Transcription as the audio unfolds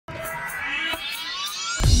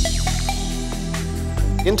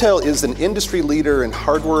Intel is an industry leader in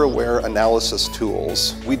hardware-aware analysis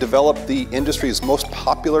tools. We developed the industry's most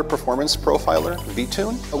popular performance profiler,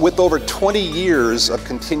 vTune, with over 20 years of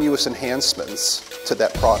continuous enhancements to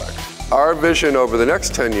that product. Our vision over the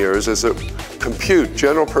next 10 years is that compute,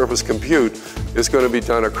 general purpose compute, is going to be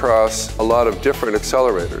done across a lot of different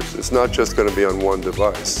accelerators. It's not just going to be on one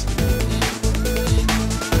device.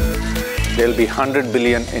 There'll be 100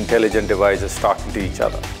 billion intelligent devices talking to each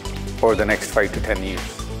other over the next 5 to 10 years.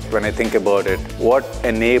 When I think about it, what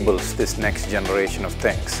enables this next generation of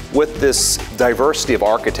things? With this diversity of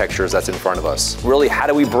architectures that's in front of us, really how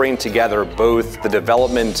do we bring together both the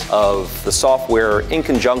development of the software in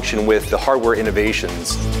conjunction with the hardware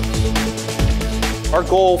innovations? Our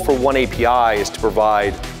goal for oneAPI is to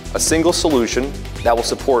provide a single solution that will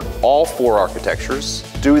support all 4 architectures,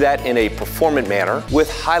 do that in a performant manner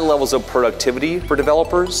with high levels of productivity for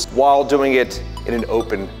developers while doing it in an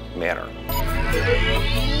open manner.